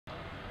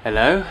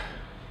Hello?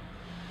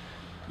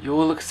 You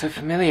all look so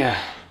familiar.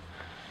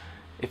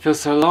 It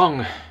feels so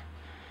long.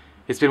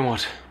 It's been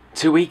what,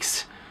 2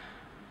 weeks?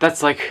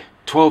 That's like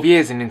 12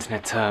 years in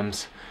internet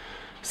terms.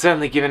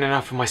 Certainly given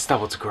enough for my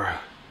stubble to grow.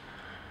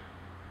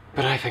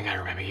 But I think I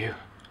remember you.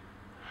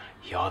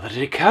 You're the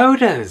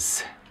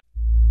decoders!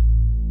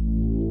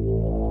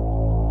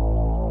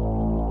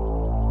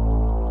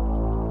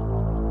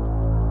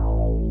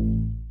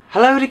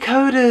 Hello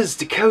decoders!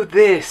 Decode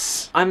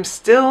this! I'm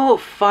still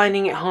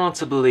finding it hard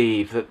to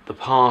believe that the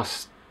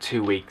past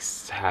 2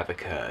 weeks have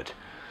occurred.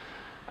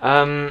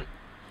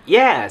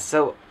 Yeah,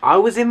 so I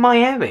was in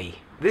Miami.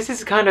 This is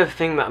the kind of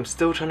thing that I'm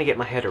still trying to get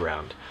my head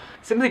around.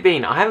 Simply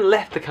being, I haven't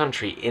left the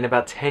country in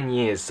about 10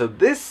 years, so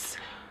this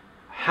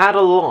had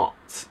a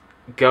lot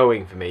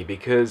going for me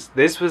because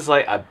this was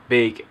like a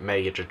big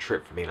major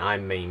trip for me, and I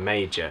mean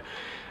major.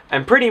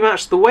 And pretty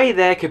much the way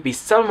there could be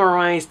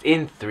summarized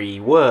in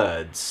 3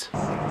 words. Oh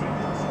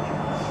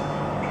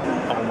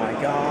my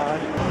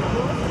god.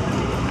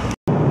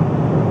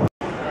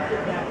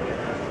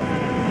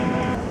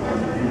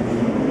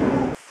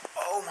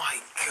 Oh my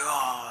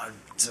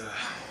god.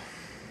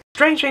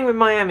 Strange thing with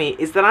Miami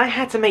is that I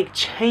had to make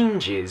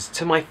changes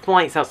to my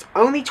flights out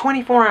only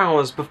 24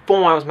 hours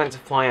before I was meant to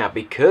fly out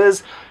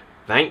because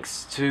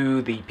thanks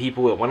to the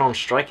people that went on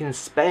strike in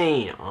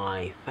Spain,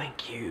 I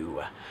thank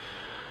you.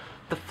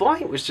 The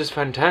flight was just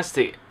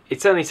fantastic.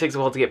 It certainly takes a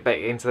while to get back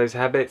into those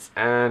habits,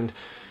 and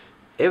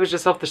it was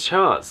just off the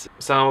charts.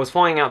 So I was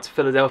flying out to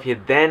Philadelphia,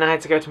 then I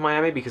had to go to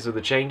Miami because of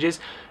the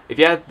changes. If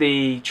you had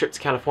the trip to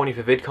California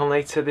for VidCon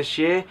later this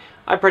year,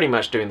 I'm pretty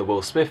much doing the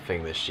Will Smith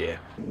thing this year.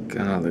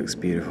 God, it looks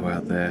beautiful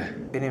out there.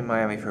 Been in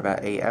Miami for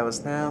about 8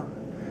 hours now.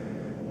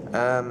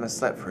 I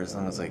slept for as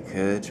long as I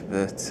could,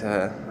 but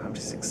I'm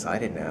just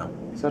excited now.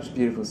 Such a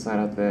beautiful sight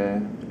out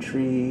there. The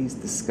trees,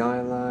 the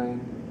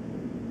skyline.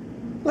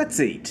 Let's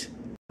eat.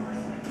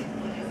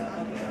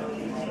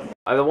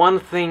 The one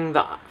thing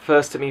that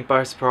first took me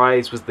by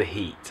surprise was the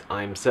heat.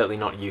 I'm certainly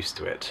not used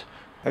to it.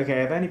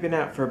 Okay, I've only been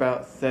out for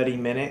about 30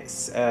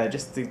 minutes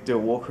just to do a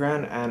walk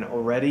around, and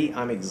already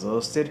I'm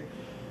exhausted.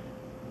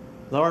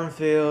 Lauren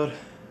Field,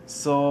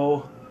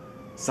 Seoul,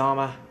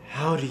 Sama,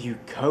 how do you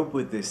cope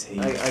with this heat?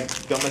 I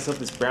got myself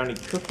this brownie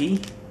cookie,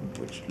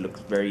 which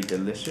looks very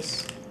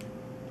delicious.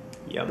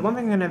 Yum. The one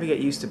thing I never get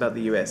used to about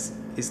the US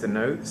is the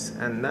notes,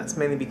 and that's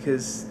mainly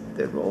because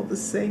they're all the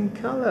same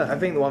colour. I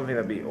think the one thing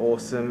that'd be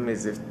awesome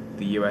is if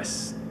the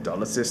US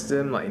dollar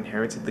system like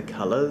inherited the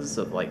colours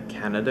of like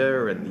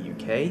Canada and the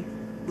UK.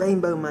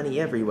 Rainbow money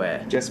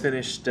everywhere. Just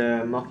finished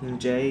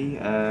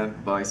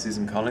Mockingjay by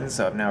Susan Collins,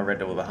 so I've now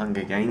read all the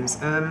Hunger Games.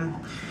 I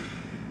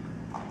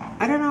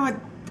don't know,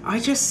 I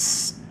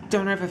just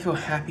don't know if I feel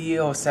happy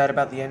or sad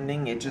about the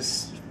ending. It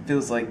just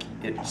feels like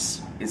it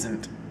just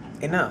isn't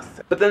enough.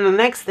 But then the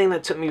next thing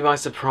that took me by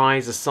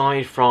surprise,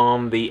 aside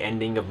from the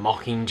ending of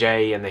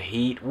Mockingjay and the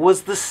heat,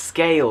 was the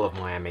scale of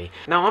Miami.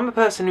 Now, I'm a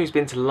person who's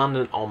been to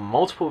London on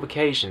multiple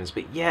occasions,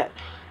 but yet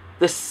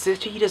the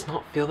city does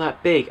not feel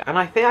that big, and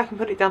I think I can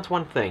put it down to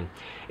one thing.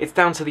 It's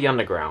down to the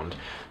underground.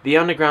 The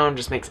underground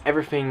just makes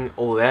everything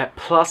all there,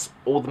 plus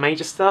all the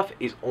major stuff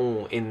is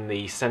all in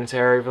the centre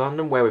area of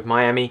London, where with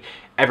Miami,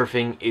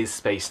 everything is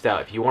spaced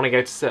out. If you want to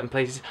go to certain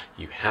places,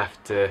 you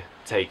have to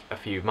take a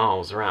few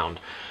miles around.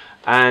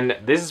 And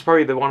this is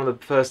probably one of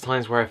the first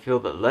times where I feel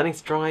that learning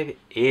to drive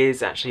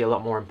is actually a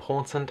lot more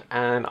important,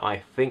 and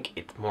I think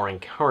it's more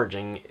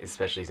encouraging,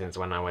 especially since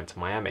when I went to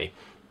Miami.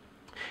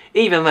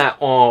 Even that,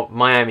 or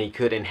Miami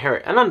could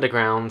inherit an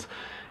underground,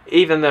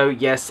 even though,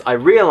 yes, I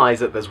realise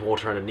that there's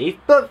water underneath,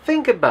 but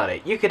think about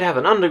it, you could have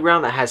an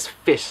underground that has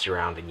fish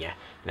surrounding you.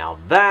 Now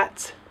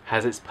that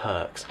has its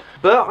perks.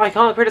 But I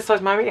can't criticise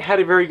Miami. It had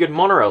a very good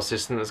monorail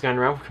system that was going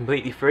around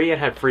completely free. It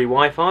had free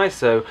Wi-Fi,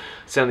 so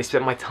certainly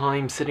spent my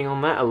time sitting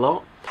on that a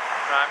lot.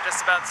 Right, I'm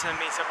just about to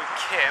meet up with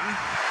Kim.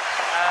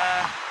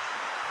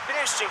 Been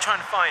interesting trying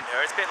to find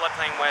her. It's a bit like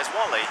playing Where's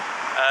Wally.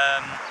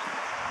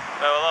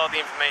 Though a lot of the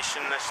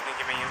information that she's been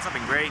giving me is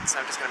nothing great, so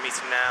I'm just going to meet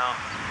her now.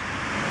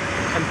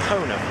 And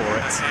Pona for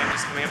it. Okay, I'm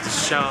just coming up to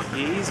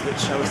Sharky's,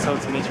 which I was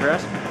told to meet her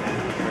at.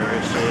 Where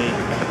is she?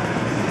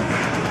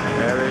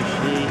 Where is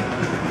she?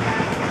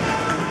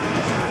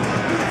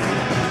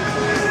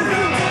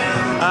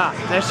 Ah,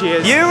 there she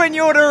is. You and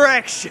your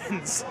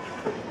directions!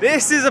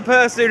 This is a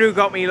person who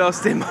got me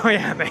lost in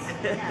Miami.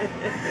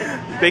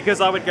 Because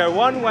I would go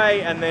one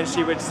way and then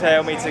she would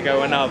tell me to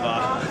go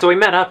another. So we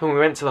met up and we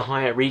went to the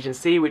Hyatt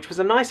Regency, which was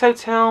a nice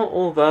hotel,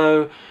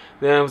 although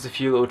there was a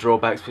few little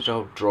drawbacks which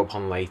I'll draw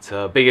upon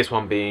later. Biggest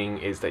one being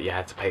is that you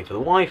had to pay for the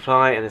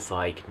Wi-Fi, and it's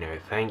like, no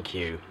thank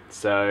you.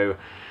 So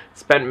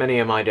spent many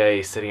of my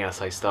days sitting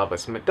outside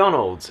Starbucks and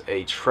McDonald's,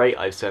 a trait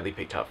I've certainly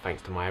picked up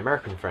thanks to my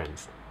American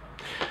friends.